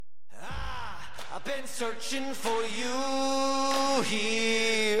I've been searching for you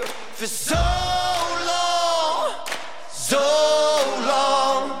here for so long, so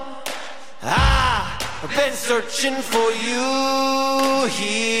long. I've been searching for you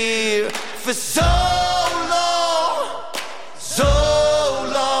here for so long, so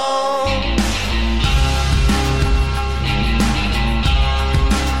long.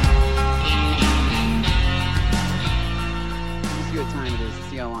 Let's see what time it is to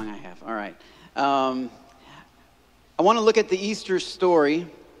see how long I have. All right. I want to look at the Easter story,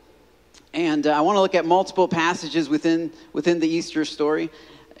 and I want to look at multiple passages within the Easter story.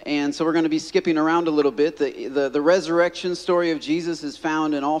 And so we're going to be skipping around a little bit. The resurrection story of Jesus is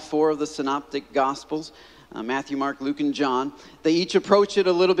found in all four of the synoptic gospels, Matthew, Mark, Luke, and John. They each approach it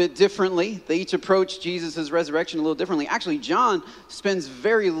a little bit differently. They each approach Jesus' resurrection a little differently. Actually, John spends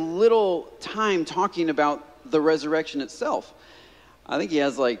very little time talking about the resurrection itself. I think he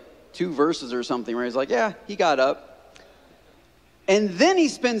has like 2 verses or something where he's like, yeah, he got up. And then he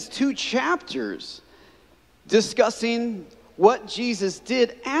spends 2 chapters discussing what Jesus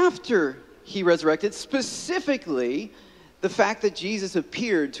did after he resurrected, specifically the fact that Jesus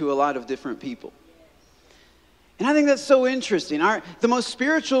appeared to a lot of different people. And I think that's so interesting. The most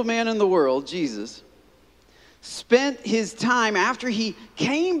spiritual man in the world, Jesus, spent his time after he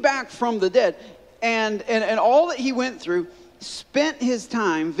came back from the dead and all that he went through, spent his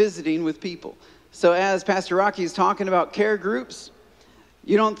time visiting with people. So as Pastor Rocky is talking about care groups,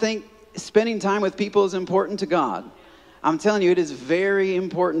 you don't think spending time with people is important to God? I'm telling you, it is very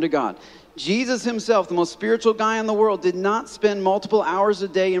important to God. Jesus himself, the most spiritual guy in the world, did not spend multiple hours a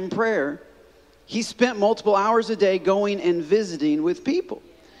day in prayer. He spent multiple hours a day going and visiting with people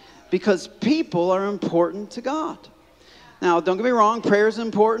because people are important to God. Now, don't get me wrong, prayer is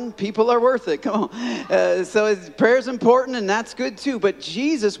important. People are worth it. Come on. So prayer is important, and that's good too. But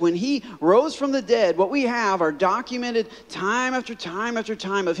Jesus, when he rose from the dead, what we have are documented time after time after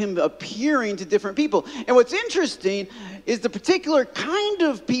time of him appearing to different people. And what's interesting is the particular kind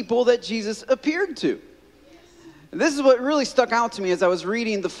of people that Jesus appeared to. This is what really stuck out to me as I was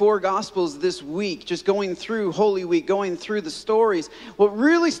reading the 4 Gospels this week, just going through Holy Week, going through the stories. What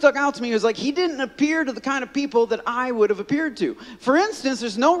really stuck out to me was like he didn't appear to the kind of people that I would have appeared to. For instance,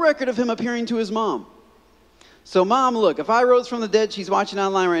 there's no record of him appearing to his mom. So mom, look, if I rose from the dead, she's watching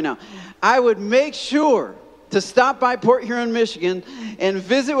online right now, I would make sure to stop by Port Huron, Michigan, and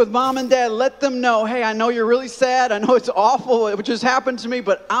visit with mom and dad. Let them know, hey, I know you're really sad. I know it's awful. It just happened to me,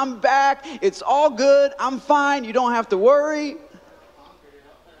 but I'm back. It's all good. I'm fine. You don't have to worry.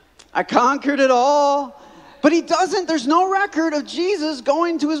 I conquered it all. But he doesn't. There's no record of Jesus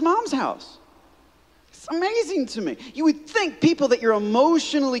going to his mom's house. It's amazing to me. You would think people that you're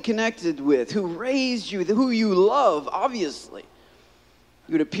emotionally connected with, who raised you, who you love, obviously,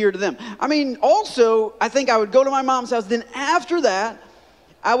 you would appear to them. I mean, also, I think I would go to my mom's house. Then after that,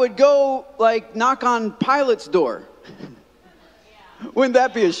 I would go, like, knock on Pilate's door. Wouldn't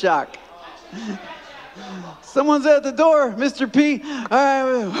that be a shock? Someone's at the door, Mr. P.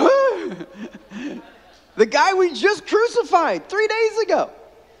 The guy we just crucified 3 days ago.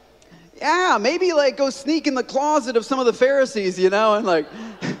 Yeah, maybe, like, go sneak in the closet of some of the Pharisees, you know, and, like,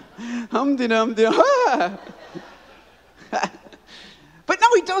 But no,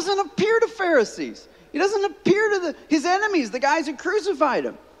 he doesn't appear to Pharisees. He doesn't appear to his enemies, the guys who crucified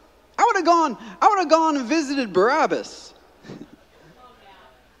him. I would have gone and visited Barabbas.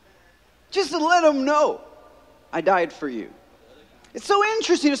 Just to let him know I died for you. It's so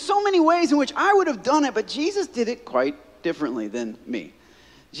interesting. There's so many ways in which I would have done it, but Jesus did it quite differently than me.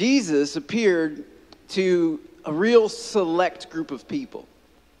 Jesus appeared to a real select group of people.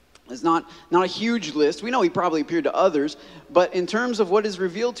 It's not a huge list. We know he probably appeared to others, but in terms of what is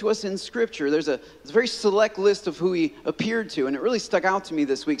revealed to us in Scripture, there's a very select list of who he appeared to, and it really stuck out to me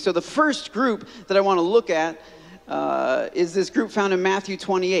this week. So the first group that I want to look at is this group found in Matthew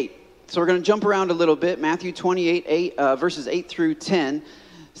 28. So we're going to jump around a little bit. Matthew 28, verses 8 through 10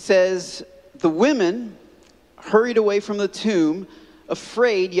 says, "The women hurried away from the tomb,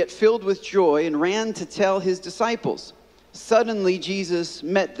 afraid yet filled with joy, and ran to tell his disciples. Suddenly Jesus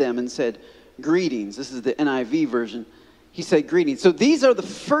met them and said, 'Greetings.'" This is the NIV version. He said, "Greetings." So these are the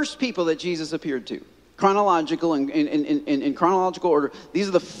first people that Jesus appeared to. Chronological, in chronological order, these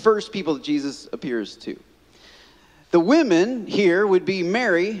are the first people that Jesus appears to. The women here would be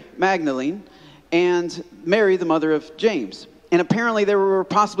Mary Magdalene and Mary, the mother of James. And apparently there were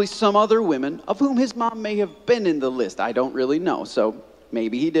possibly some other women of whom his mom may have been in the list. I don't really know, so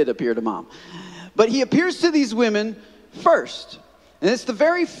maybe he did appear to mom. But he appears to these women first. And it's the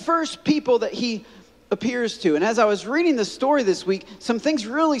very first people that he appears to. And as I was reading the story this week, some things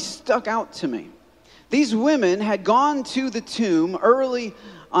really stuck out to me. These women had gone to the tomb early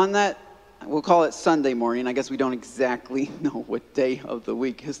on that, we'll call it Sunday morning. I guess we don't exactly know what day of the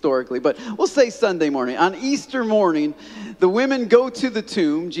week historically, but we'll say Sunday morning. On Easter morning, the women go to the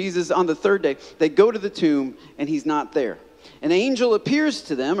tomb. Jesus, on the third day, they go to the tomb, and he's not there. An angel appears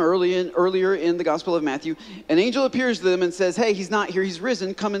to them earlier in the Gospel of Matthew. An angel appears to them and says, hey, he's not here, he's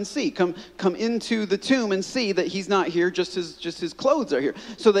risen, come and see. Come into the tomb and see that he's not here, just his clothes are here.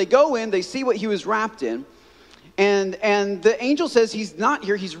 So they go in, they see what he was wrapped in. And the angel says he's not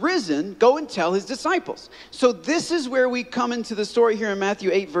here, he's risen. Go and tell his disciples. So this is where we come into the story here in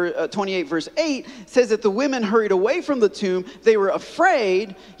Matthew 28, verse 8. It says that the women hurried away from the tomb. They were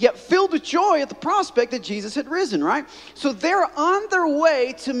afraid, yet filled with joy at the prospect that Jesus had risen, right? So they're on their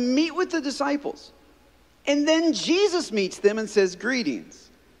way to meet with the disciples. And then Jesus meets them and says, greetings.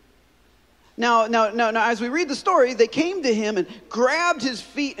 Now, as we read the story, they came to him and grabbed his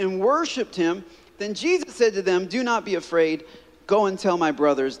feet and worshiped him. Then Jesus said to them, do not be afraid. Go and tell my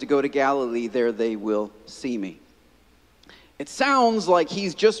brothers to go to Galilee. There they will see me. It sounds like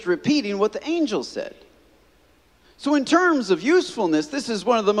he's just repeating what the angel said. So in terms of usefulness, this is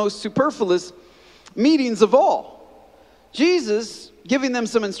one of the most superfluous meetings of all. Jesus giving them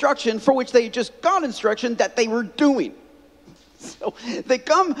some instruction for which they just got instruction that they were doing. So they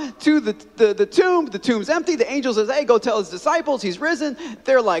come to the tomb. The tomb's empty. The angel says, hey, go tell his disciples he's risen.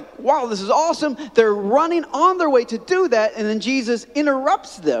 They're like, wow, this is awesome. They're running on their way to do that. And then Jesus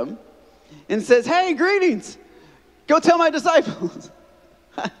interrupts them and says, hey, greetings. Go tell my disciples.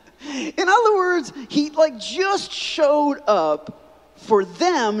 In other words, he just showed up for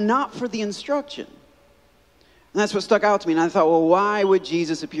them, not for the instruction. And that's what stuck out to me. And I thought, well, why would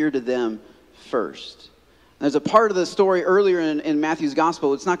Jesus appear to them first? There's a part of the story earlier in Matthew's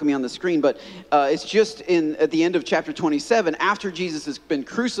gospel. It's not going to be on the screen, but it's just at the end of chapter 27. After Jesus has been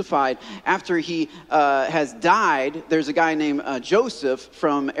crucified, after he has died, there's a guy named Joseph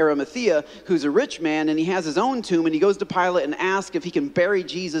from Arimathea who's a rich man, and he has his own tomb, and he goes to Pilate and asks if he can bury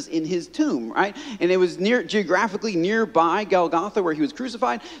Jesus in his tomb, right? And it was geographically nearby Golgotha where he was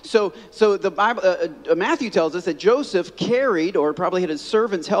crucified. So the Bible, Matthew tells us that Joseph carried, or probably had his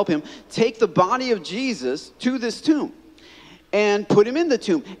servants help him, take the body of Jesus to this tomb and put him in the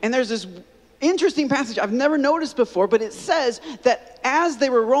tomb. And there's this interesting passage I've never noticed before, but it says that as they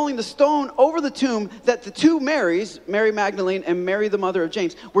were rolling the stone over the tomb, that the two Marys, Mary Magdalene and Mary the mother of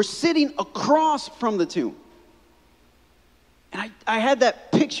James, were sitting across from the tomb. And I had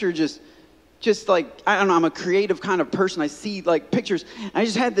that picture just like, I don't know, I'm a creative kind of person. I see like pictures. I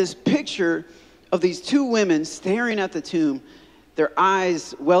just had this picture of these two women staring at the tomb, their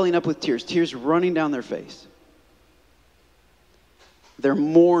eyes welling up with tears running down their face. They're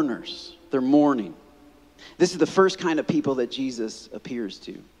mourners. They're mourning. This is the first kind of people that Jesus appears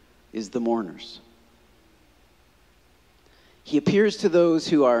to, is the mourners. He appears to those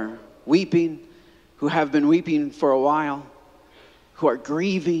who are weeping, who have been weeping for a while, who are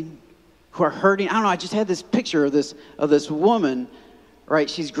grieving, who are hurting. I don't know, I just had this picture of this woman, right?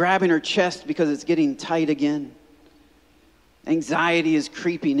 She's grabbing her chest because it's getting tight again. Anxiety is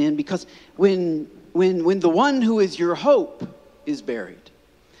creeping in because when the one who is your hope is buried,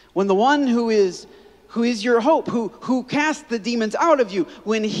 when the one who is your hope, who casts the demons out of you,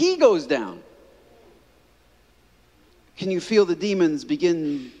 when he goes down, can you feel the demons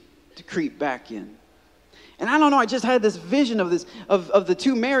begin to creep back in? And I don't know, I just had this vision of the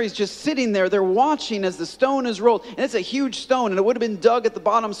two Marys just sitting there. They're watching as the stone is rolled. And it's a huge stone, and it would have been dug at the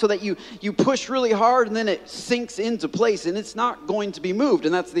bottom so that you push really hard, and then it sinks into place, and it's not going to be moved.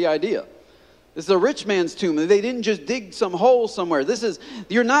 And that's the idea. This is a rich man's tomb. They didn't just dig some hole somewhere.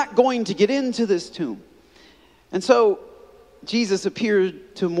 You're not going to get into this tomb. And so Jesus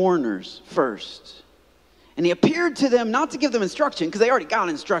appeared to mourners first. And he appeared to them not to give them instruction, because they already got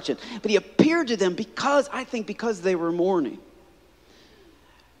instruction, but he appeared to them because they were mourning.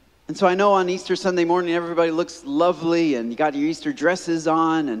 And so I know on Easter Sunday morning, everybody looks lovely, and you got your Easter dresses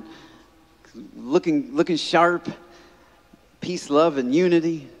on, and looking sharp. Peace, love, and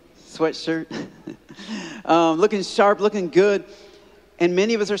unity. Sweatshirt. Looking sharp, looking good. And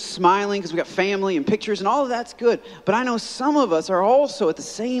many of us are smiling because we got family and pictures, and all of that's good. But I know some of us are also at the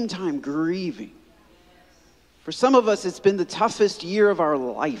same time grieving. For some of us, it's been the toughest year of our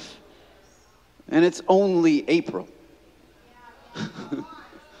life. And it's only April.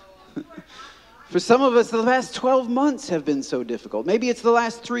 For some of us, the last 12 months have been so difficult. Maybe it's the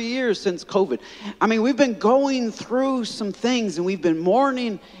last 3 years since COVID. I mean, we've been going through some things, and we've been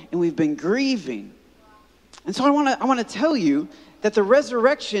mourning, and we've been grieving. And so I want to tell you that the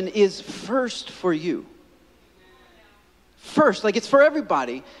resurrection is first for you. first, like it's for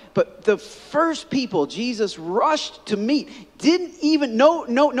everybody, but the first people Jesus rushed to meet didn't even,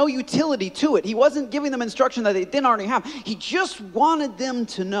 no utility to it. He wasn't giving them instruction that they didn't already have. He just wanted them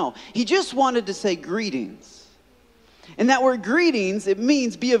to know. He just wanted to say greetings. And that word greetings, it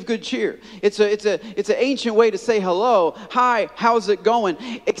means be of good cheer. It's an ancient way to say hello. Hi, how's it going?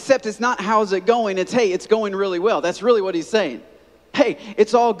 Except it's not how's it going. It's hey, it's going really well. That's really what he's saying. Hey,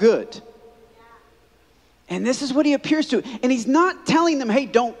 it's all good. And this is what he appears to. And he's not telling them, hey,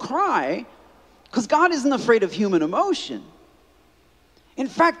 don't cry, because God isn't afraid of human emotion. In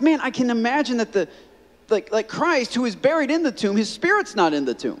fact, man, I can imagine that like Christ, who is buried in the tomb, his spirit's not in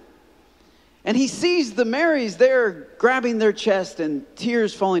the tomb. And he sees the Marys there grabbing their chest and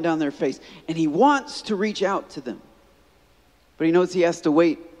tears falling down their face. And he wants to reach out to them. But he knows he has to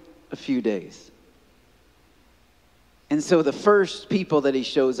wait a few days. And so the first people that he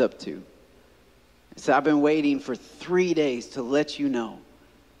shows up to said, I've been waiting for 3 days to let you know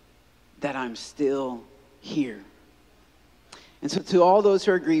that I'm still here. And so to all those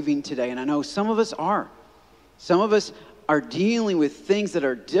who are grieving today, and I know some of us are dealing with things that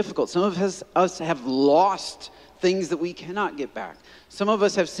are difficult. Some of us have lost things that we cannot get back. Some of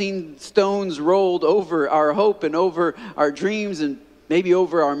us have seen stones rolled over our hope and over our dreams and maybe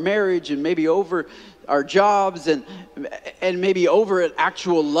over our marriage and maybe over our jobs and maybe over an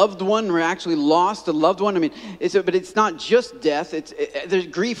actual loved one. We're actually lost a loved one. I mean, but it's not just death.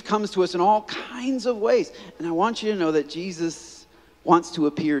 Grief comes to us in all kinds of ways. And I want you to know that Jesus wants to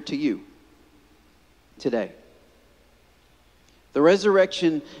appear to you today. The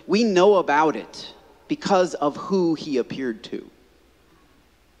resurrection, we know about it because of who he appeared to.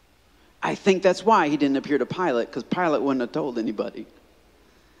 I think that's why he didn't appear to Pilate, because Pilate wouldn't have told anybody.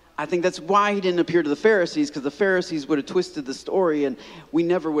 I think that's why he didn't appear to the Pharisees, because the Pharisees would have twisted the story and we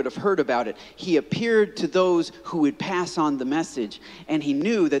never would have heard about it. He appeared to those who would pass on the message. And he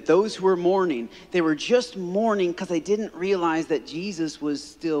knew that those who were mourning, they were just mourning because they didn't realize that Jesus was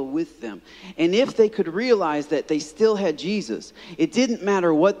still with them. And if they could realize that they still had Jesus, it didn't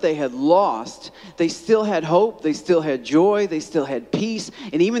matter what they had lost. They still had hope. They still had joy. They still had peace.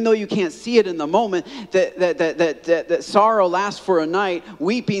 And even though you can't see it in the moment, that sorrow lasts for a night,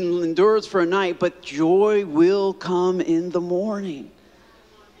 weeping endures for a night, but joy will come in the morning.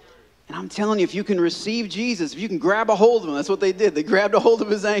 And I'm telling you, if you can receive Jesus, if you can grab a hold of him, that's what they did. They grabbed a hold of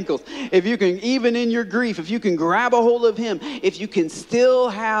his ankles. If you can, even in your grief, if you can grab a hold of him, if you can still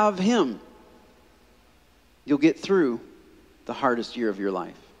have him, you'll get through the hardest year of your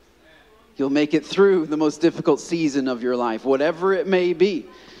life. You'll make it through the most difficult season of your life, whatever it may be.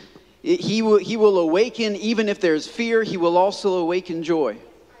 He will awaken, even if there's fear, he will also awaken joy.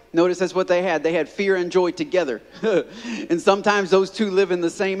 Notice that's what they had. They had fear and joy together. And sometimes those two live in the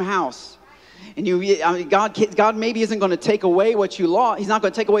same house. And God maybe isn't going to take away what you lost. He's not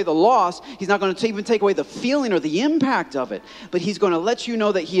going to take away the loss. He's not going to even take away the feeling or the impact of it. But he's going to let you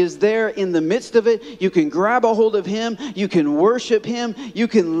know that he is there in the midst of it. You can grab a hold of him. You can worship him. You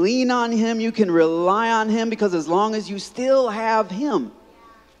can lean on him. You can rely on him, because as long as you still have him.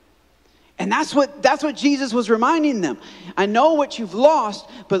 And that's what Jesus was reminding them. I know what you've lost,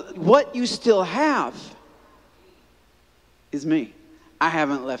 but what you still have is me. I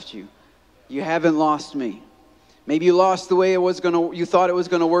haven't left you. You haven't lost me. Maybe you lost the way you thought it was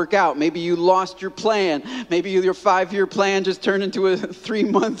going to work out. Maybe you lost your plan. Maybe your 5-year plan just turned into a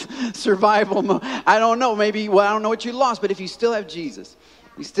 3-month survival mode. I don't know. I don't know what you lost, but if you still have Jesus,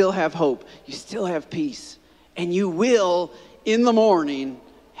 you still have hope, you still have peace, and you will, in the morning,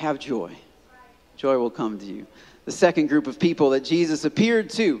 have joy. Joy will come to you. The second group of people that Jesus appeared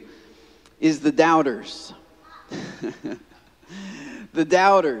to is the doubters. The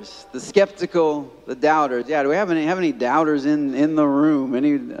doubters, the skeptical, the doubters. Yeah, do we have any doubters in the room?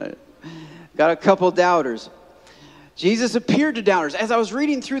 Got a couple doubters. Jesus appeared to doubters. As I was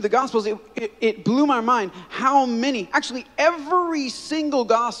reading through the Gospels, it blew my mind how many, actually every single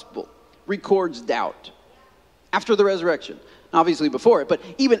Gospel records doubt after the resurrection. Obviously before it, but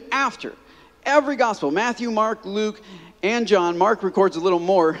even after. Every gospel, Matthew, Mark, Luke, and John. Mark records a little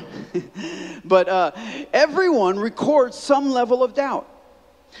more. But everyone records some level of doubt.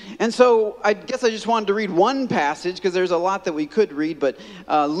 And so I guess I just wanted to read one passage, because there's a lot that we could read. But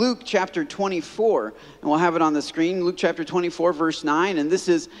Luke chapter 24, and we'll have it on the screen. Luke chapter 24, verse 9. And this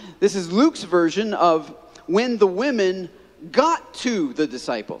is Luke's version of when the women got to the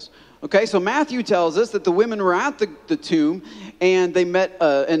disciples. Okay, so Matthew tells us that the women were at the tomb, and they met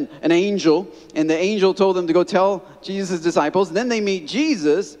an angel, and the angel told them to go tell Jesus' disciples. And then they meet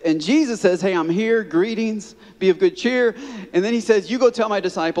Jesus, and Jesus says, hey, I'm here, greetings, be of good cheer. And then he says, you go tell my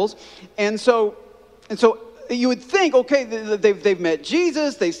disciples. And so you would think, okay, they've met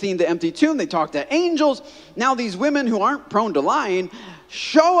Jesus, they've seen the empty tomb, they talked to angels. Now these women who aren't prone to lying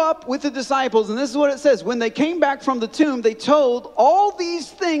show up with the disciples, and this is what it says. When they came back from the tomb, they told all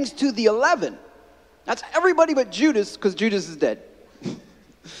these things to the 11. That's everybody but Judas, because Judas is dead.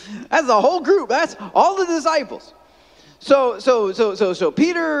 That's the whole group. That's all the disciples. So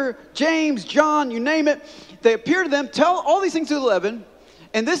Peter, James, John, you name it, they appear to them, tell all these things to the 11,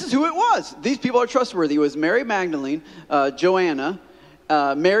 and this is who it was. These people are trustworthy. It was Mary Magdalene, Joanna,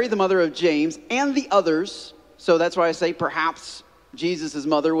 Mary, the mother of James, and the others. So that's why I say perhaps Jesus'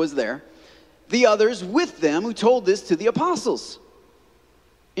 mother was there. The others with them who told this to the apostles.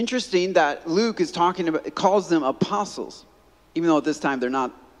 Interesting that Luke is talking about, calls them apostles, even though at this time they're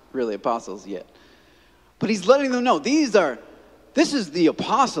not really apostles yet. But he's letting them know, this is the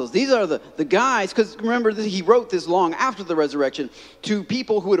apostles. These are the guys, because remember, he wrote this long after the resurrection to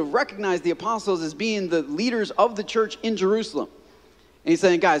people who would have recognized the apostles as being the leaders of the church in Jerusalem. And he's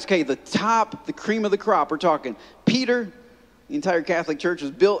saying, guys, okay, the cream of the crop, we're talking Peter. The entire Catholic Church was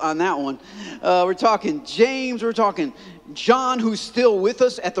built on that one. We're talking James. We're talking John, who's still with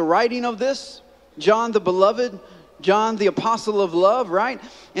us at the writing of this. John the beloved. John the apostle of love, right?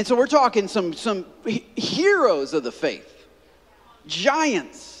 And so we're talking some heroes of the faith.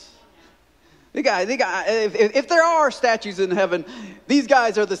 Giants. If there are statues in heaven, these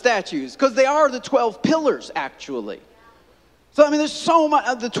guys are the statues. Because they are the 12 pillars, actually. So, I mean, there's so much,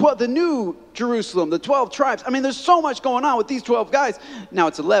 the new Jerusalem, the 12 tribes. I mean, there's so much going on with these 12 guys. Now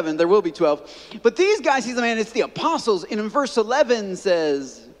it's 11, there will be 12. But these guys, he's the man, it's the apostles. And in verse 11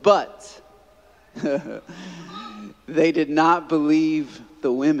 says, but they did not believe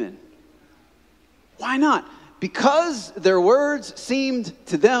the women. Why not? Because their words seemed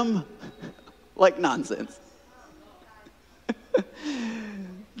to them like nonsense.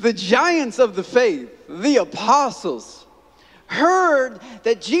 The giants of the faith, the apostles, heard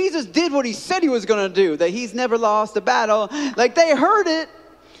that Jesus did what he said he was going to do, that he's never lost a battle. Like, they heard it,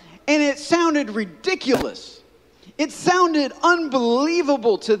 and it sounded ridiculous. It sounded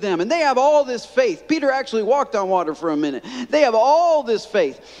unbelievable to them, and they have all this faith. Peter actually walked on water for a minute. They have all this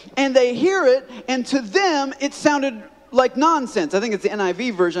faith, and they hear it, and to them, it sounded like nonsense. I think it's the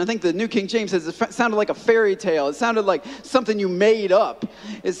NIV version. I think the New King James says it sounded like a fairy tale. It sounded like something you made up.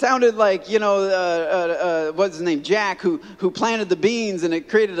 It sounded like, what's his name? Jack, who planted the beans and it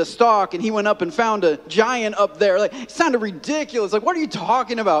created a stalk and he went up and found a giant up there. Like, it sounded ridiculous. Like, what are you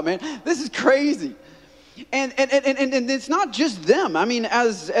talking about, man? This is crazy. And it's not just them. I mean,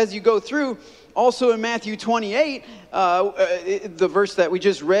 as you go through, also in Matthew 28, the verse that we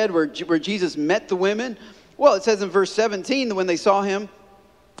just read where Jesus met the women, well, it says in verse 17 that when they saw him,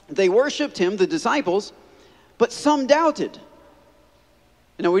 they worshiped him, the disciples, but some doubted.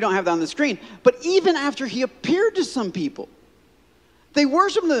 You know, we don't have that on the screen. But even after he appeared to some people, they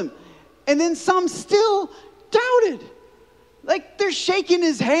worshiped him, and then some still doubted. Like, they're shaking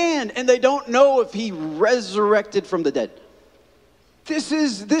his hand, and they don't know if he resurrected from the dead. This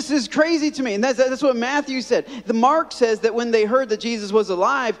is crazy to me. And that's what Matthew said. The Mark says that when they heard that Jesus was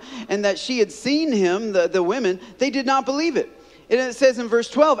alive and that she had seen him, the women, they did not believe it. And it says in verse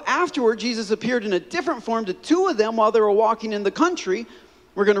 12, afterward, Jesus appeared in a different form to two of them while they were walking in the country.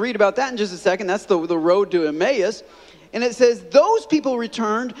 We're going to read about that in just a second. That's the road to Emmaus. And it says, those people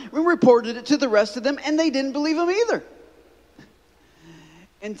returned and reported it to the rest of them, and they didn't believe him either.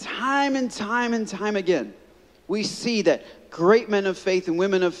 And time again, we see that great men of faith and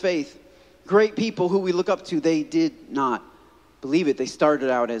women of faith, great people who we look up to, they did not believe it. They started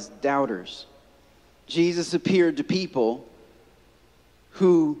out as doubters. Jesus appeared to people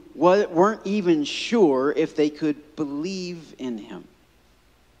who weren't even sure if they could believe in him.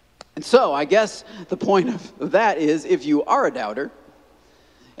 And so I guess the point of that is, if you are a doubter,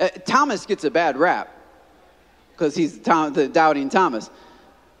 Thomas gets a bad rap because he's the doubting Thomas.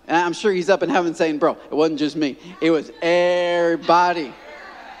 And I'm sure he's up in heaven saying, bro, it wasn't just me. It was everybody.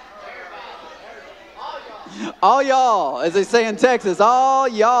 All y'all, as they say in Texas, all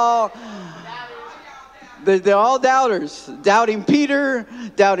y'all. They're all doubters. Doubting Peter,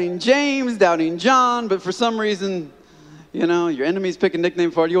 doubting James, doubting John. But for some reason, your enemies pick a nickname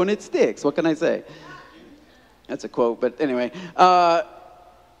for you and it sticks. What can I say? That's a quote, but anyway. So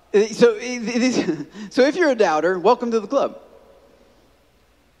if you're a doubter, welcome to the club.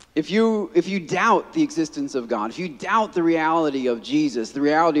 If you doubt the existence of God, if you doubt the reality of Jesus, the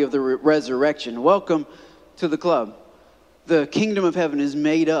reality of the resurrection, welcome to the club. The kingdom of heaven is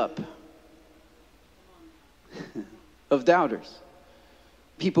made up of doubters.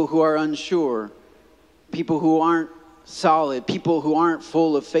 People who are unsure. People who aren't solid, people who aren't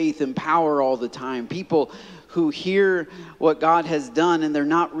full of faith and power all the time, people who hear what God has done and they're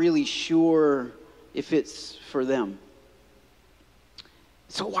not really sure if it's for them.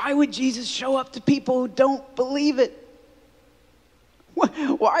 So why would Jesus show up to people who don't believe it?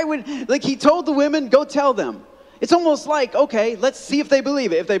 Why would, like he told the women, go tell them. It's almost like, okay, let's see if they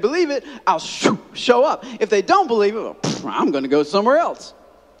believe it. If they believe it, I'll show up. If they don't believe it, well, I'm going to go somewhere else.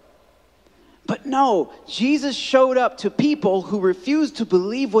 But no, Jesus showed up to people who refused to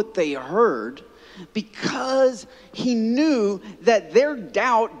believe what they heard because he knew that their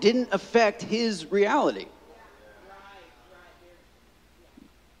doubt didn't affect his reality.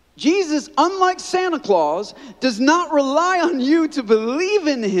 Jesus, unlike Santa Claus, does not rely on you to believe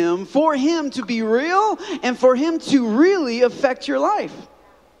in him for him to be real and for him to really affect your life.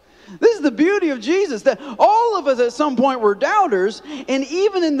 This is the beauty of Jesus, that all of us at some point were doubters, and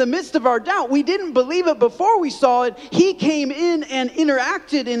even in the midst of our doubt, we didn't believe it before we saw it. He came in and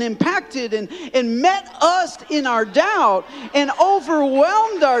interacted and impacted and met us in our doubt and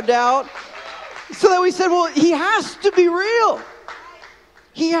overwhelmed our doubt so that we said, well, he has to be real.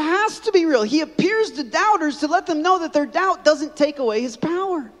 He has to be real. He appears to doubters to let them know that their doubt doesn't take away his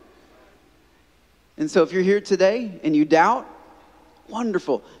power. And so if you're here today and you doubt,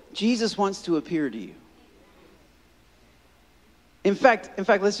 wonderful. Jesus wants to appear to you. In fact,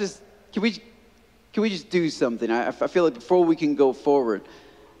 let's just, can we just do something? I feel like before we can go forward,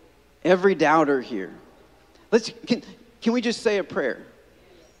 every doubter here, can we just say a prayer?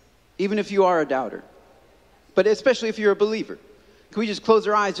 Even if you are a doubter, but especially if you're a believer. Can we just close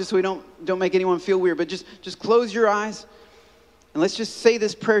our eyes just so we don't make anyone feel weird? But just close your eyes and let's just say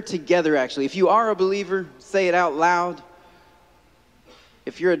this prayer together, actually. If you are a believer, say it out loud.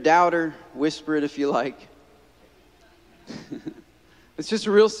 If you're a doubter, whisper it if you like. It's just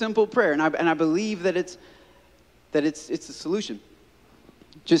a real simple prayer, and I believe that it's a solution.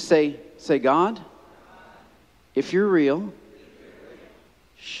 Just say, God, if you're real,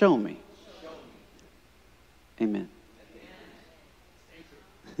 show me. Amen.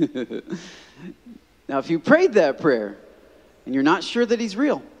 Now, if you prayed that prayer and you're not sure that he's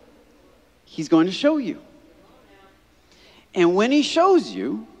real, he's going to show you. And when he shows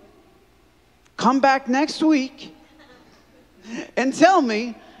you, come back next week and tell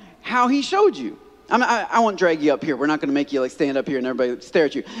me how he showed you. I won't drag you up here. We're not going to make you like stand up here and everybody stare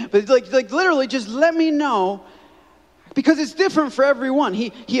at you. But like literally just let me know, because it's different for everyone.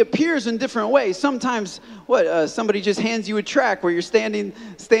 He appears in different ways. Sometimes somebody just hands you a tract where you're standing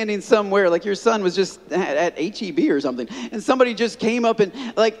somewhere, like your son was just at HEB or something, and somebody just came up and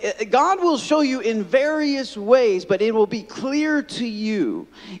like God will show you in various ways, but it will be clear to you.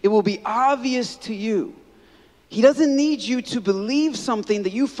 It will be obvious to you. He doesn't need you to believe something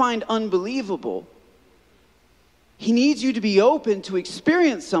that you find unbelievable. He needs you to be open to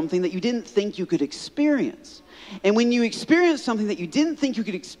experience something that you didn't think you could experience. And when you experience something that you didn't think you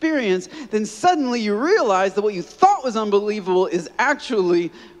could experience, then suddenly you realize that what you thought was unbelievable is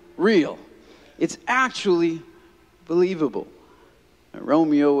actually real. It's actually believable.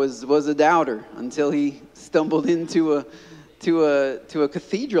 Romeo was a doubter until he stumbled into a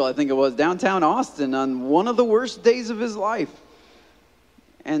cathedral, I think it was, downtown Austin on one of the worst days of his life,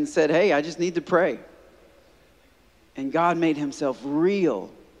 and said, hey, I just need to pray. And God made himself real.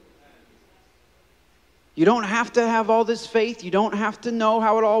 You don't have to have all this faith. You don't have to know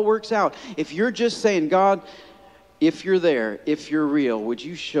how it all works out. If you're just saying, God, if you're there, if you're real, would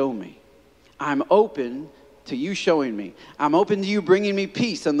you show me? I'm open to you showing me. I'm open to you bringing me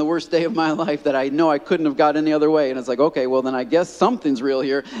peace on the worst day of my life that I know I couldn't have got any other way. And it's like, okay, well then I guess something's real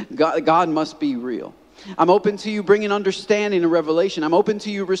here. God must be real. I'm open to you bringing understanding and revelation. I'm open to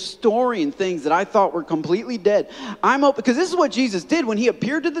you restoring things that I thought were completely dead. I'm open, because this is what Jesus did when he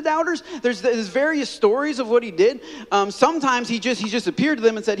appeared to the doubters. There's various stories of what he did. Sometimes he just appeared to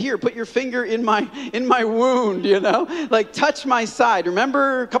them and said, here, put your finger in my wound, like touch my side.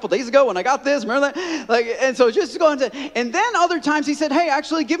 Remember a couple days ago when I got this? Remember that? And so just go and then other times he said, hey,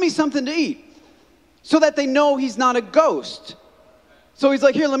 actually give me something to eat, so that they know he's not a ghost. So he's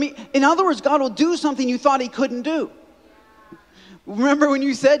like, here, in other words, God will do something you thought he couldn't do. Remember when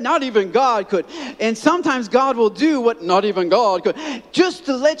you said, not even God could. And sometimes God will do what not even God could, just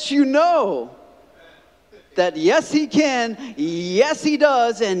to let you know that yes, he can, yes, he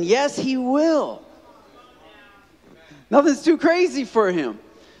does, and yes, he will. Nothing's too crazy for him.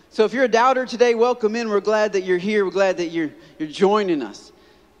 So if you're a doubter today, welcome in. We're glad that you're here. We're glad that you're joining us,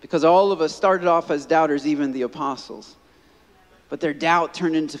 because all of us started off as doubters, even the apostles. But their doubt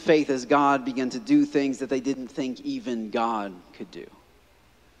turned into faith as God began to do things that they didn't think even God could do.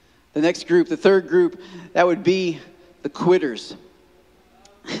 The next group, the third group, that would be the quitters.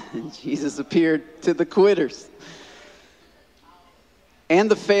 Jesus appeared to the quitters. And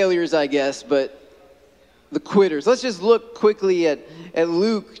the failures, I guess, but the quitters. Let's just look quickly at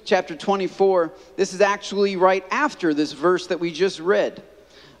Luke chapter 24. This is actually right after this verse that we just read,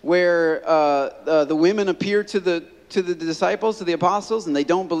 where the women appear to the disciples, to the apostles, and they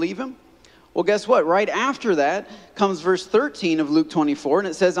don't believe him. Well, guess what? Right after that comes verse 13 of Luke 24, and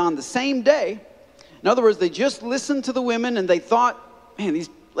it says, on the same day, in other words, they just listened to the women, and they thought, man, these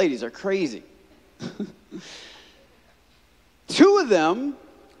ladies are crazy. Two of them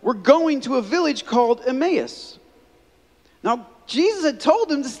were going to a village called Emmaus. Now, Jesus had told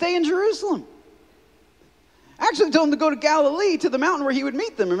them to stay in Jerusalem. Actually told them to go to Galilee, to the mountain where he would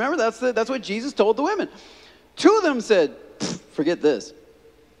meet them. Remember, that's what Jesus told the women. Two of them said, forget this.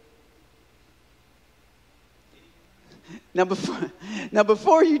 Now,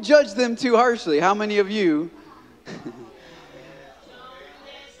 before you judge them too harshly, how many of you,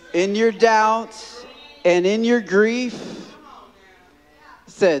 in your doubts and in your grief,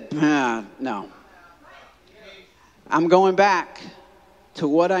 said, no, I'm going back to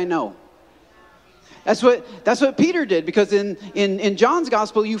what I know. That's what Peter did, because in John's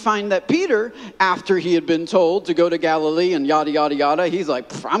gospel, you find that Peter, after he had been told to go to Galilee and yada, yada, yada, he's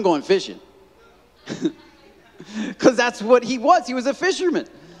like, I'm going fishing. Because that's what he was. He was a fisherman.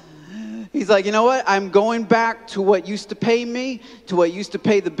 He's like, you know what? I'm going back to what used to pay me, to what used to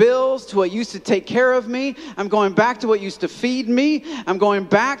pay the bills, to what used to take care of me. I'm going back to what used to feed me. I'm going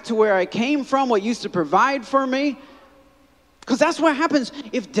back to where I came from, what used to provide for me. Because that's what happens.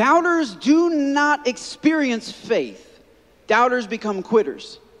 If doubters do not experience faith, doubters become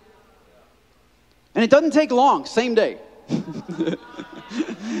quitters. And it doesn't take long, same day.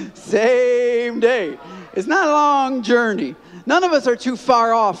 Same day. It's not a long journey. None of us are too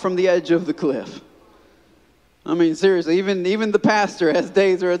far off from the edge of the cliff. I mean, seriously, even the pastor has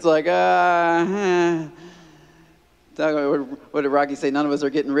days where it's like, what did Rocky say? None of us are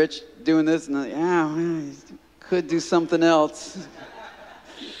getting rich doing this. And could do something else.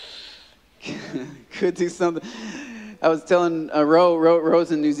 Could do something. I was telling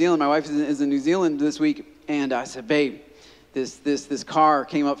Rose in New Zealand, my wife is in New Zealand this week, and I said, babe, this car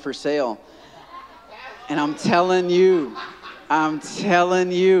came up for sale. And I'm telling you, I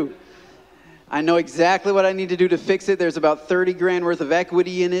know exactly what I need to do to fix it. There's about 30 grand worth of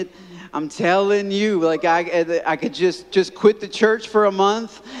equity in it. I'm telling you, like I could just quit the church for a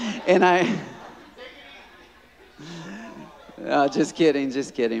month, and just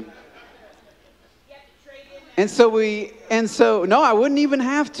kidding. And so no, I wouldn't even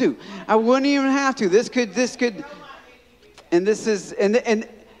have to. This could, and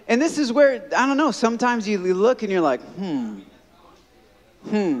this is where, I don't know, sometimes you look and you're like,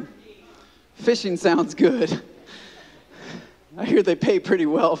 fishing sounds good. I hear they pay pretty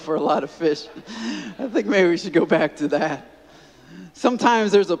well for a lot of fish. I think maybe we should go back to that.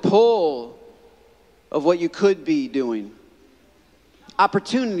 Sometimes there's a pull of what you could be doing.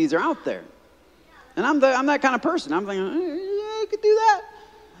 Opportunities are out there. And I'm that kind of person. I'm thinking, I could do that.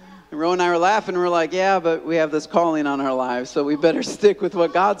 And Ro and I were laughing, and we're like, yeah, but we have this calling on our lives, so we better stick with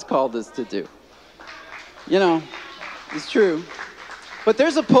what God's called us to do. You know, it's true. But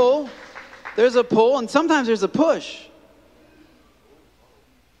there's a pull, and sometimes there's a push.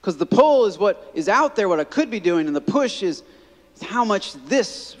 Because the pull is what is out there, what I could be doing, and the push is how much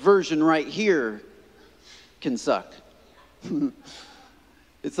this version right here can suck.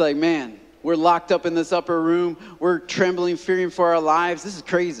 It's like, man, we're locked up in this upper room. We're trembling, fearing for our lives. This is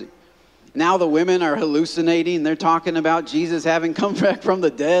crazy. Now the women are hallucinating. They're talking about Jesus having come back from the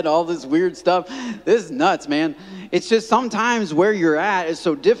dead, all this weird stuff. This is nuts, man. It's just sometimes where you're at is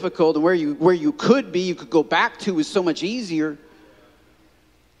so difficult, and where you could be, you could go back to is so much easier.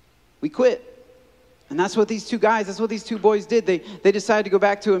 We quit. And that's what these two boys did. They decided to go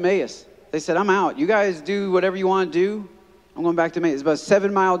back to Emmaus. They said, I'm out. You guys do whatever you want to do. I'm going back to Emmaus. It's about a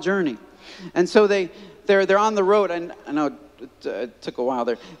 7-mile journey. And so they're on the road. I know it took a while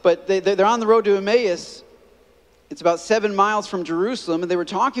there. But they're on the road to Emmaus. It's about 7 miles from Jerusalem. And they were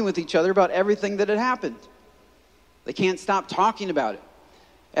talking with each other about everything that had happened. They can't stop talking about it.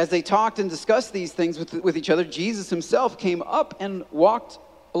 As they talked and discussed these things with each other, Jesus himself came up and walked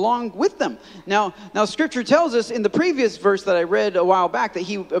along with them. Now Scripture tells us in the previous verse that I read a while back that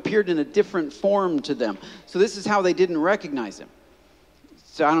he appeared in a different form to them. So this is how they didn't recognize him.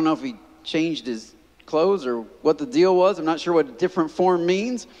 So I don't know if he changed his clothes or what the deal was. I'm not sure what a different form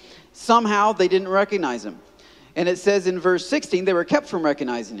means. Somehow they didn't recognize him. And it says in verse 16, they were kept from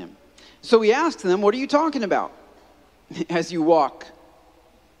recognizing him. So he asked them, what are you talking about as you walk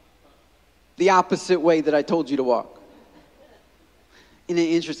the opposite way that I told you to walk? Isn't it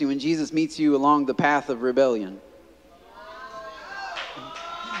interesting when Jesus meets you along the path of rebellion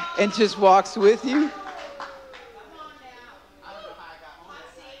and just walks with you?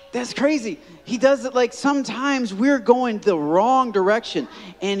 That's crazy. He does it like sometimes we're going the wrong direction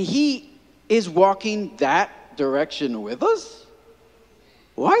and he is walking that direction with us?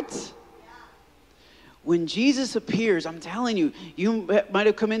 What? When Jesus appears, I'm telling you, you might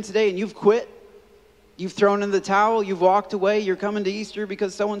have come in today and you've quit. You've thrown in the towel. You've walked away. You're coming to Easter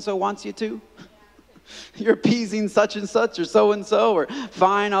because so-and-so wants you to. You're appeasing such and such or so-and-so, or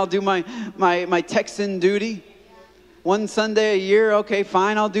fine, I'll do my Texan duty. One Sunday a year, okay,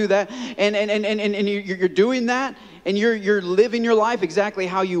 fine, I'll do that. And you're doing that, and you're living your life exactly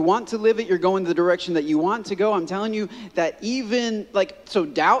how you want to live it. You're going the direction that you want to go. I'm telling you that even, so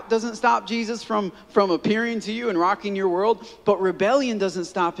doubt doesn't stop Jesus from appearing to you and rocking your world, but rebellion doesn't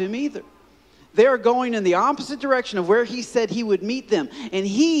stop him either. They're going in the opposite direction of where he said he would meet them. And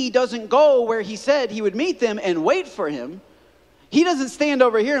he doesn't go where he said he would meet them and wait for him. He doesn't stand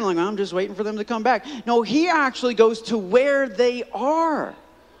over here and I'm just waiting for them to come back. No, he actually goes to where they are. How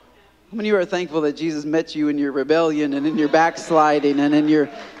many of you are thankful that Jesus met you in your rebellion and in your backsliding and in your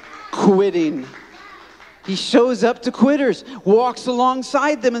quitting? He shows up to quitters, walks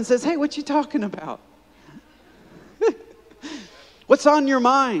alongside them and says, hey, what you talking about? What's on your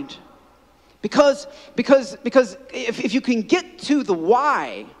mind? Because if you can get to the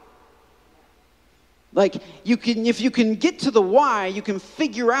why, if you can get to the why, you can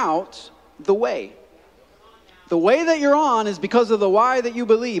figure out the way. The way that you're on is because of the why that you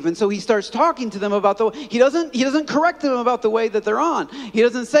believe. And so he starts talking to them about he doesn't correct them about the way that they're on. He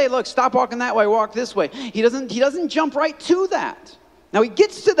doesn't say, look, stop walking that way, walk this way. He doesn't jump right to that. Now he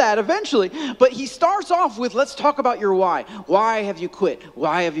gets to that eventually, but he starts off with, let's talk about your why. Why have you quit?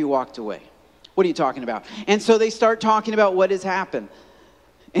 Why have you walked away? What are you talking about? And so they start talking about what has happened.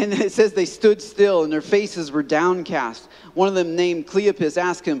 And it says they stood still and their faces were downcast. One of them, named Cleopas,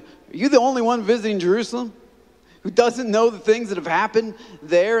 asked him, are you the only one visiting Jerusalem who doesn't know the things that have happened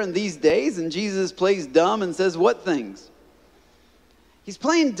there in these days? And Jesus plays dumb and says, what things? He's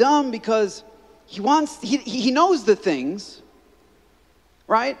playing dumb because he knows the things,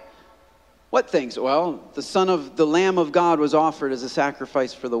 right? What things? Well, the Lamb of God was offered as a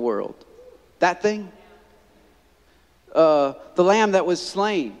sacrifice for the world. That thing? The lamb that was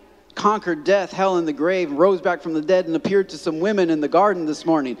slain, conquered death, hell, and the grave, rose back from the dead and appeared to some women in the garden this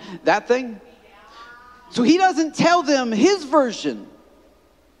morning. That thing? So he doesn't tell them his version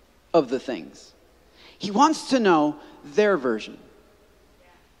of the things. He wants to know their version.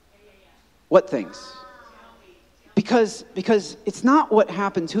 What things? Because it's not what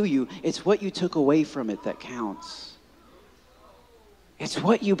happened to you, it's what you took away from it that counts. It's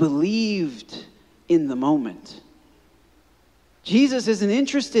what you believed in the moment. Jesus isn't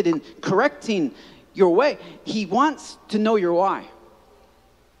interested in correcting your way. He wants to know your why.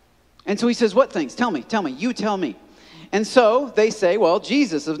 And so he says, what things? Tell me, you tell me. And so they say, well,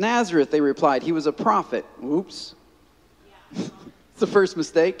 Jesus of Nazareth, they replied. He was a prophet. Oops. It's the first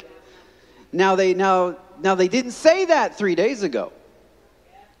mistake. Now they didn't say that 3 days ago.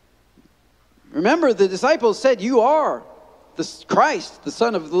 Remember, the disciples said, you are the Christ, the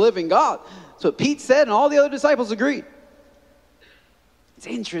Son of the living God. That's what Pete said, and all the other disciples agreed. It's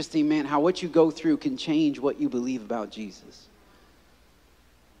interesting, man, how what you go through can change what you believe about Jesus.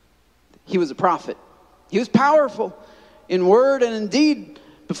 He was a prophet. He was powerful in word and in deed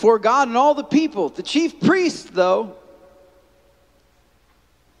before God and all the people. The chief priest, though,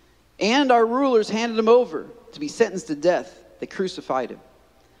 and our rulers handed him over to be sentenced to death. They crucified him.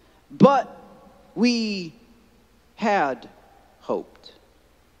 But we had hoped.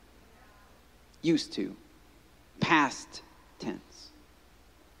 Used to. Past tense.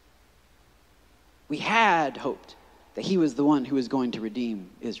 We had hoped that he was the one who was going to redeem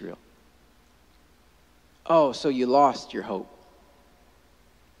Israel. Oh, so you lost your hope.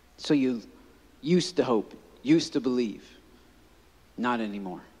 So you used to hope, used to believe. Not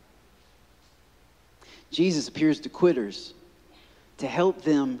anymore. Jesus appears to quitters to help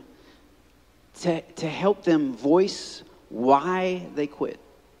them voice why they quit.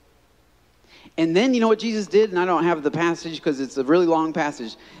 And then you know what Jesus did? And I don't have the passage because it's a really long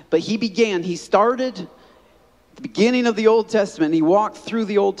passage. But he started at the beginning of the Old Testament. He walked through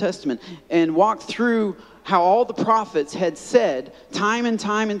the Old Testament and walked through how all the prophets had said time and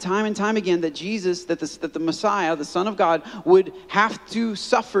time and time and time again that Jesus, that the Messiah, the Son of God, would have to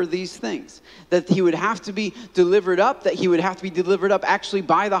suffer these things. That he would have to be delivered up, that he would have to be delivered up actually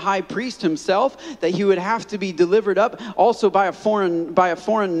by the high priest himself, that he would have to be delivered up also by a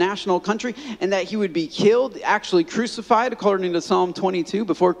foreign national country, and that he would be killed, actually crucified, according to Psalm 22.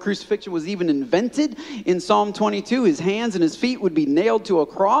 Before crucifixion was even invented, in Psalm 22, his hands and his feet would be nailed to a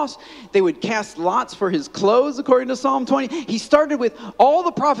cross. They would cast lots for his clothes, according to Psalm 20. He started with all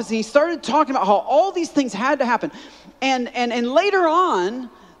the prophecy. He started talking about how all these things had to happen. And later on,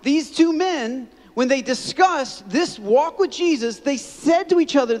 these two men, when they discussed this walk with Jesus, they said to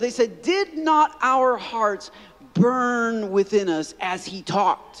each other, they said, "Did not our hearts burn within us as he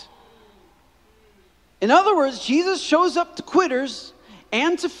talked?" In other words, Jesus shows up to quitters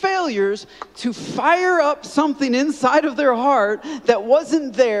and to failures to fire up something inside of their heart that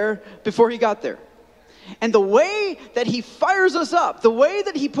wasn't there before he got there. And the way that he fires us up, the way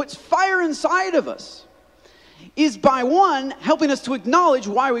that he puts fire inside of us, is by one, helping us to acknowledge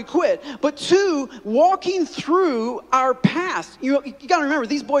why we quit, but two, walking through our past. You got to remember,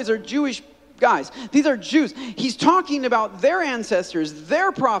 these boys are Jewish guys. These are Jews. He's talking about their ancestors,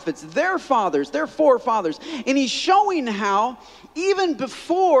 their prophets, their fathers, their forefathers. And he's showing how even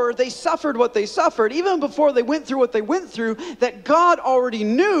before they suffered what they suffered, even before they went through what they went through, that God already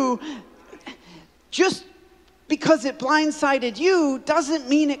knew. Just because it blindsided you doesn't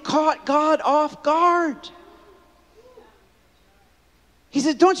mean it caught God off guard. He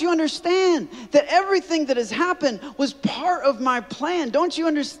said, don't you understand that everything that has happened was part of my plan? Don't you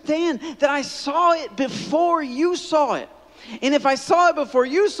understand that I saw it before you saw it? And if I saw it before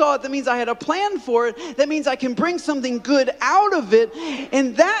you saw it, that means I had a plan for it. That means I can bring something good out of it.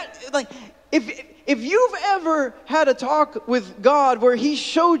 And that, like, if you've ever had a talk with God where he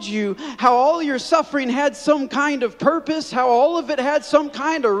showed you how all your suffering had some kind of purpose, how all of it had some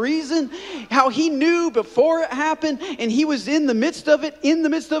kind of reason, how he knew before it happened and he was in the midst of it,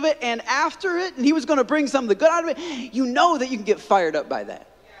 and after it, and he was going to bring something good out of it, you know that you can get fired up by that.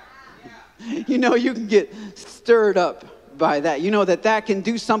 You know you can get stirred up by that. You know that can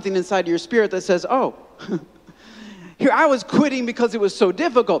do something inside of your spirit that says, oh, here, I was quitting because it was so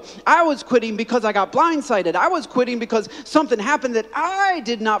difficult. I was quitting because I got blindsided. I was quitting because something happened that I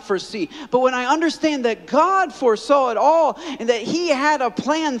did not foresee. But when I understand that God foresaw it all and that he had a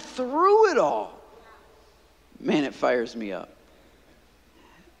plan through it all, man, it fires me up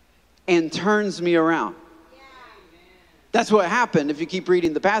and turns me around. That's what happened if you keep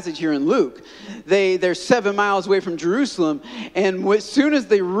reading the passage here in Luke. They're 7 miles away from Jerusalem, and as soon as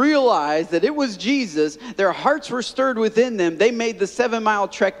they realized that it was Jesus, their hearts were stirred within them. They made the 7-mile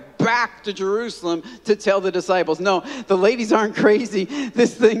trek back to Jerusalem to tell the disciples, no, the ladies aren't crazy.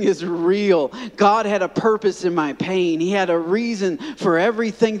 This thing is real. God had a purpose in my pain. He had a reason for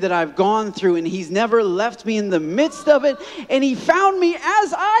everything that I've gone through, and he's never left me in the midst of it. And he found me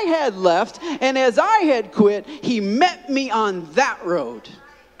as I had left, and as I had quit, he met me on that road.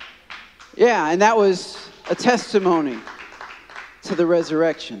 Yeah, and that was a testimony to the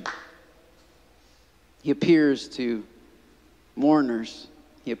resurrection. He appears to mourners.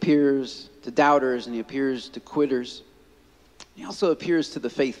 He appears to doubters, and he appears to quitters. He also appears to the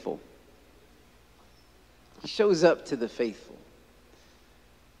faithful. He shows up to the faithful.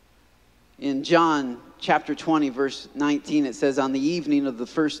 In John chapter 20, verse 19, it says, on the evening of the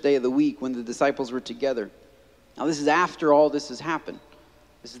first day of the week when the disciples were together. Now this is after all this has happened.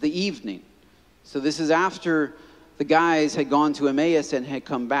 This is the evening. So this is after the guys had gone to Emmaus and had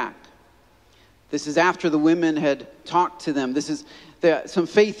come back. This is after the women had talked to them. Some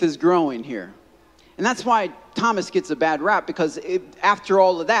faith is growing here. And that's why Thomas gets a bad rap, because after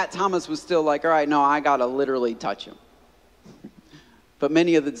all of that, Thomas was still like, all right, no, I got to literally touch him. But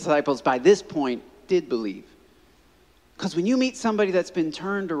many of the disciples by this point did believe. Because when you meet somebody that's been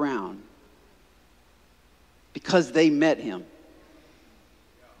turned around because they met him,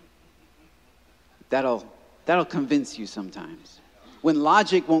 that'll convince you sometimes. When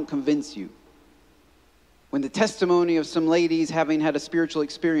logic won't convince you. When the testimony of some ladies having had a spiritual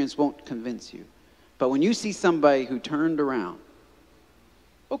experience won't convince you. But when you see somebody who turned around,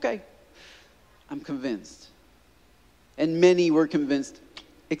 okay, I'm convinced. And many were convinced,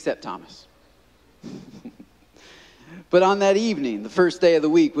 except Thomas. But on that evening, the first day of the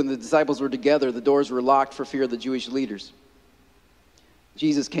week, when the disciples were together, the doors were locked for fear of the Jewish leaders.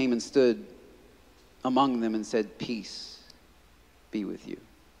 Jesus came and stood among them and said, peace be with you.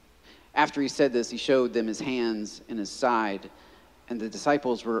 After he said this, he showed them his hands and his side, and the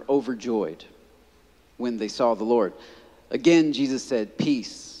disciples were overjoyed when they saw the Lord. Again, Jesus said,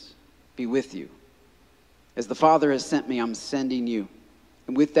 peace be with you. As the Father has sent me, I'm sending you.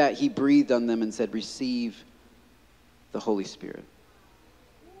 And with that, he breathed on them and said, receive the Holy Spirit.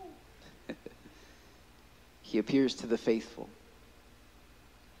 He appears to the faithful.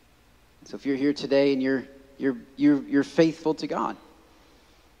 So if you're here today and you're faithful to God,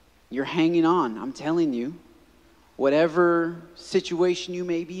 you're hanging on, I'm telling you, whatever situation you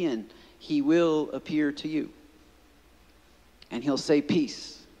may be in, he will appear to you. And he'll say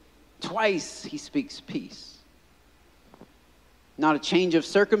peace. Twice he speaks peace. Not a change of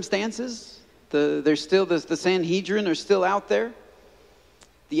circumstances. There's still the Sanhedrin are still out there.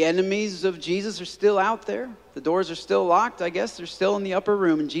 The enemies of Jesus are still out there. The doors are still locked. I guess they're still in the upper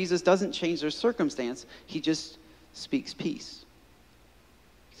room. And Jesus doesn't change their circumstance. He just speaks peace.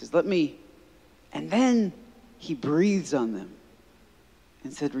 He says, let me. And then he breathes on them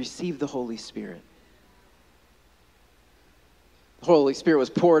and said, receive the Holy Spirit. The Holy Spirit was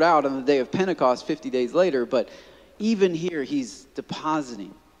poured out on the day of Pentecost 50 days later. But even here, he's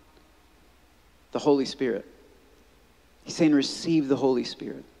depositing the Holy Spirit. He's saying, receive the Holy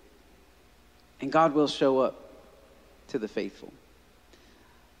Spirit. And God will show up to the faithful.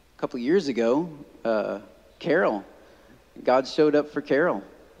 A couple years ago, Carol, God showed up for Carol.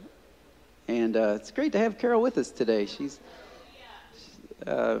 And it's great to have Carol with us today.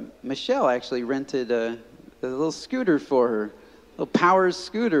 Michelle actually rented a little scooter for her, a little Powers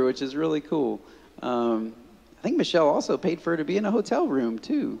scooter, which is really cool. I think Michelle also paid for her to be in a hotel room,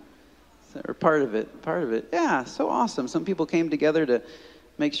 too. Or part of it. Yeah, so awesome. Some people came together to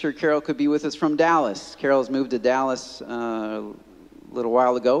make sure Carol could be with us from Dallas. Carol's moved to Dallas a little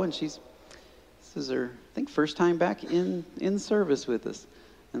while ago, and this is her, I think, first time back in service with us.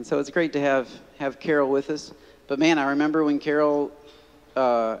 And so it's great to have Carol with us. But man, I remember when Carol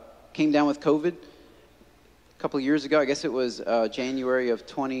came down with COVID a couple of years ago. I guess it was January of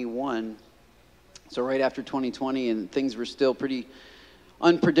 21. So right after 2020, and things were still pretty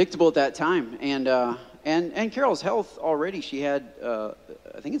unpredictable at that time. And Carol's health already, she had,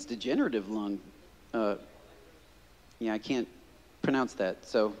 I think it's degenerative lung. I can't pronounce that.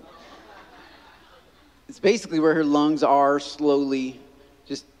 So it's basically where her lungs are slowly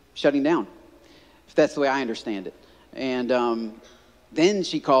just shutting down, if that's the way I understand it. And then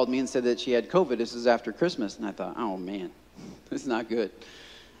she called me and said that she had COVID. This is after Christmas. And I thought, oh man, this is not good.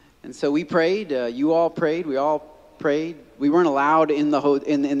 And so we prayed. You all prayed. We all prayed. We weren't allowed in the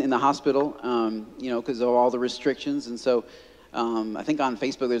hospital, because of all the restrictions. And so I think on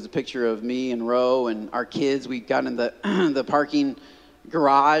Facebook there's a picture of me and Ro and our kids. We got in the parking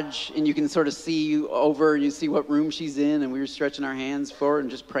garage, and you can sort of see over, and you see what room she's in, and we were stretching our hands for her and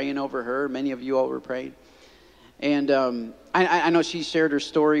just praying over her. Many of you all were praying. And I know she shared her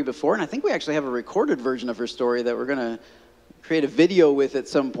story before, and I think we actually have a recorded version of her story that we're going to create a video with at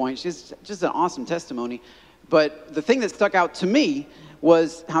some point. She's just an awesome testimony. But the thing that stuck out to me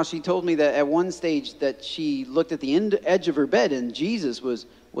was how she told me that at one stage that she looked at the edge of her bed and Jesus was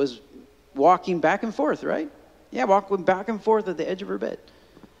walking back and forth, right? Yeah, walking back and forth at the edge of her bed.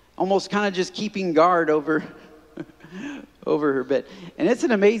 Almost kind of just keeping guard over her bed. And it's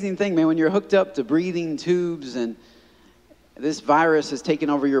an amazing thing, man, when you're hooked up to breathing tubes and this virus has taken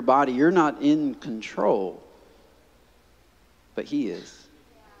over your body. You're not in control, but he is.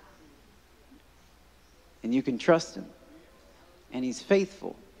 And you can trust him. And he's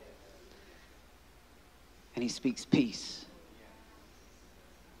faithful. And he speaks peace.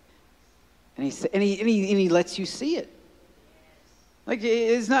 And he lets you see it. Like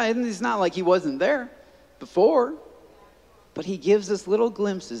it's not like he wasn't there before, but he gives us little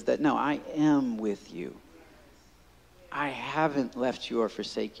glimpses that no, I am with you. I haven't left you or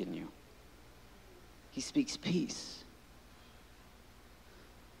forsaken you. He speaks peace.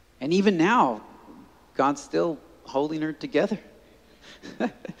 And even now, God's still holding her together.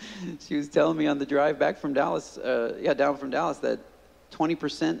 She was telling me on the drive back from Dallas, down from Dallas, that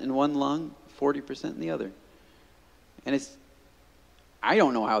 20% in one lung, 40% in the other. And I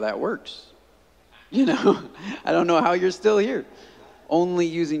don't know how that works. I don't know how you're still here, only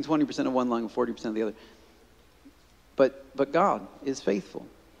using 20% of one lung and 40% of the other. But God is faithful.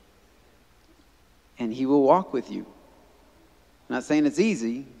 And he will walk with you. I'm not saying it's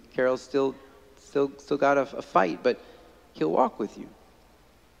easy. Carol's still got a fight, but he'll walk with you.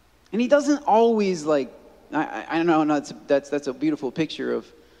 And he doesn't always I don't know, that's a beautiful picture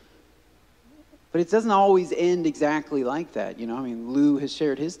but it doesn't always end exactly like that. Lou has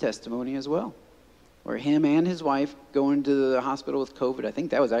shared his testimony as well, where him and his wife go into the hospital with COVID. I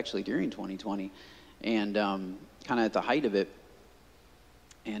think that was actually during 2020 and kind of at the height of it.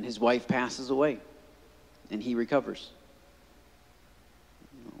 And his wife passes away and he recovers.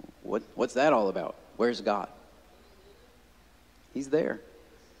 What's that all about? Where's God? He's there.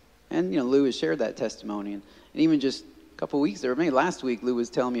 And, Lou has shared that testimony. And even just a couple weeks, or maybe last week, Lou was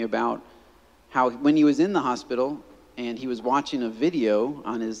telling me about how when he was in the hospital and he was watching a video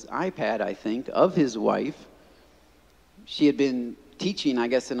on his iPad, I think, of his wife. She had been teaching, I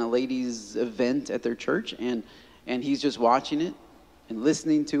guess, in a ladies' event at their church, and he's just watching it and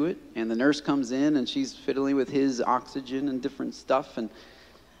listening to it. And the nurse comes in, and she's fiddling with his oxygen and different stuff,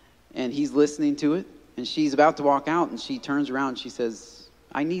 and he's listening to it. And she's about to walk out, and she turns around and she says,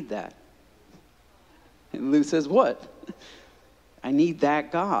 I need that. And Lou says, what? I need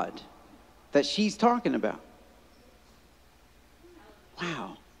that God that she's talking about.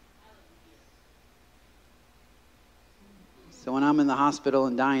 Wow. So when I'm in the hospital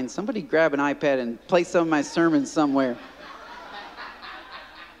and dying, somebody grab an iPad and play some of my sermons somewhere.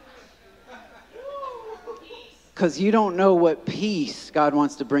 Because you don't know what peace God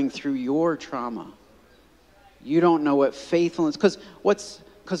wants to bring through your trauma. You don't know what faithfulness, because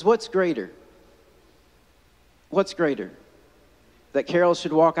what's greater? What's greater? That Carol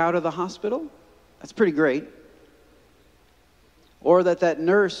should walk out of the hospital? That's pretty great. Or that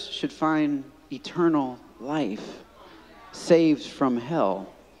nurse should find eternal life, saved from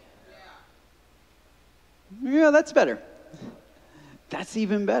hell. Yeah, that's better. That's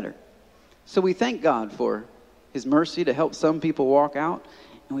even better. So we thank God for his mercy to help some people walk out,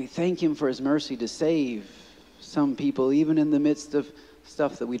 and we thank him for his mercy to save some people, even in the midst of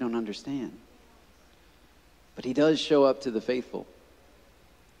stuff that we don't understand. But he does show up to the faithful.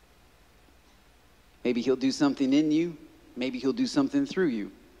 Maybe he'll do something in you. Maybe he'll do something through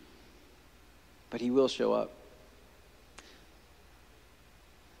you. But he will show up.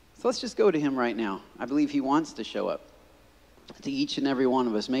 So let's just go to him right now. I believe he wants to show up to each and every one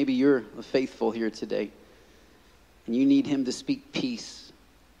of us. Maybe you're the faithful here today, and you need him to speak peace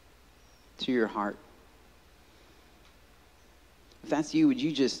to your heart. If that's you, would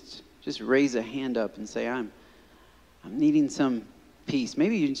you just raise a hand up and say, I'm needing some peace.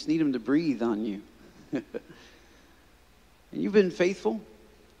 Maybe you just need him to breathe on you. And you've been faithful,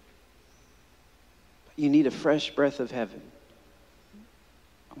 but you need a fresh breath of heaven.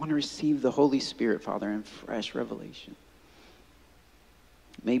 I want to receive the Holy Spirit, Father, in fresh revelation.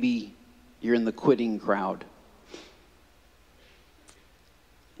 Maybe you're in the quitting crowd,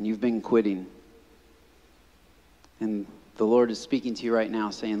 and you've been quitting. And the Lord is speaking to you right now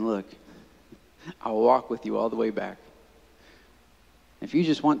saying, look, I'll walk with you all the way back. If you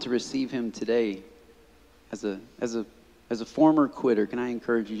just want to receive him today as a former quitter, can I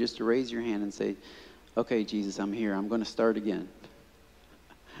encourage you just to raise your hand and say, okay, Jesus, I'm here. I'm going to start again.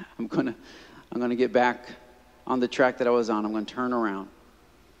 I'm going to get back on the track that I was on. I'm going to turn around.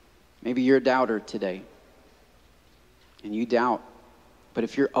 Maybe you're a doubter today, and you doubt. But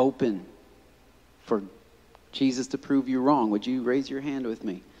if you're open for Jesus to prove you wrong, would you raise your hand with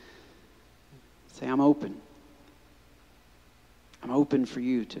me? Say, I'm open. I'm open for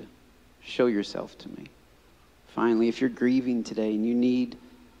you to show yourself to me. Finally, if you're grieving today and you need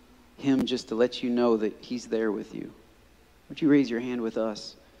him just to let you know that he's there with you, would you raise your hand with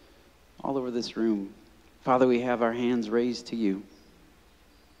us all over this room? Father, we have our hands raised to you.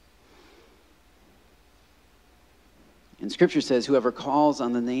 And Scripture says, whoever calls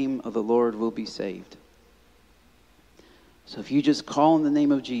on the name of the Lord will be saved. So if you just call in the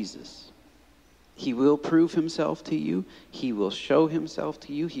name of Jesus, he will prove himself to you. He will show himself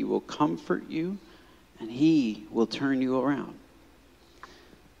to you. He will comfort you. And he will turn you around.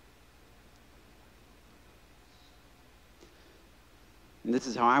 And this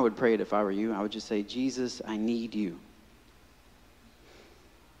is how I would pray it if I were you. I would just say, Jesus, I need you.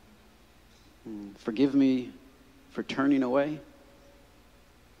 Forgive me for turning away.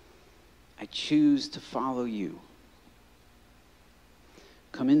 I choose to follow you.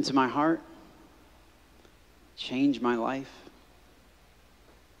 Come into my heart. Change my life.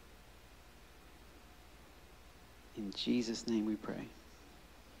 In Jesus' name we pray.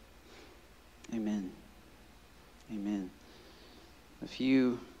 Amen. Amen. If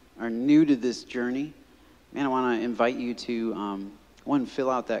you are new to this journey, man, I want to invite you to, fill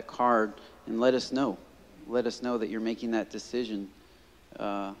out that card and let us know. Let us know that you're making that decision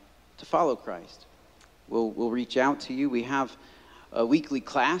to follow Christ. We'll reach out to you. We have a weekly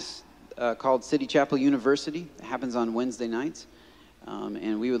class called City Chapel University. It happens on Wednesday nights.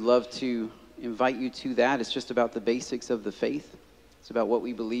 And we would love to invite you to that. It's just about the basics of the faith. It's about what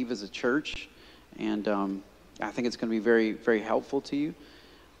we believe as a church. And I think it's going to be very, very helpful to you.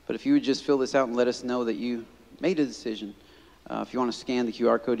 But if you would just fill this out and let us know that you made a decision. If you want to scan the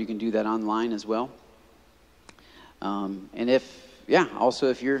QR code, you can do that online as well. And if yeah, also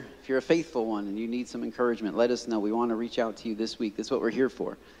if you're a faithful one and you need some encouragement, let us know. We want to reach out to you this week. That's what we're here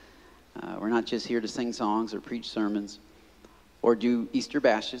for. We're not just here to sing songs or preach sermons or do Easter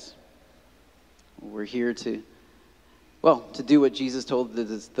bashes. We're here to do what Jesus told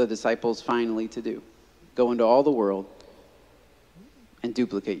the disciples finally to do. Go into all the world and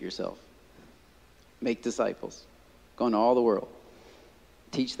duplicate yourself. Make disciples. Go into all the world.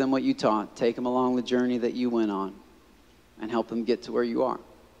 Teach them what you taught. Take them along the journey that you went on and help them get to where you are.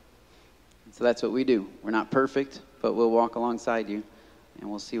 So that's what we do. We're not perfect, but we'll walk alongside you and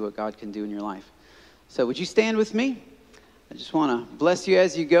we'll see what God can do in your life. So would you stand with me? I just want to bless you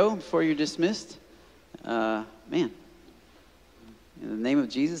as you go before you're dismissed. Man, in the name of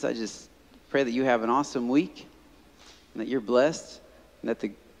Jesus, I just pray that you have an awesome week and that you're blessed and that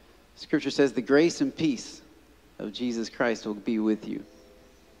the Scripture says the grace and peace of Jesus Christ will be with you.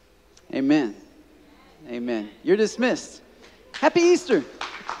 Amen. Amen. You're dismissed. Happy Easter.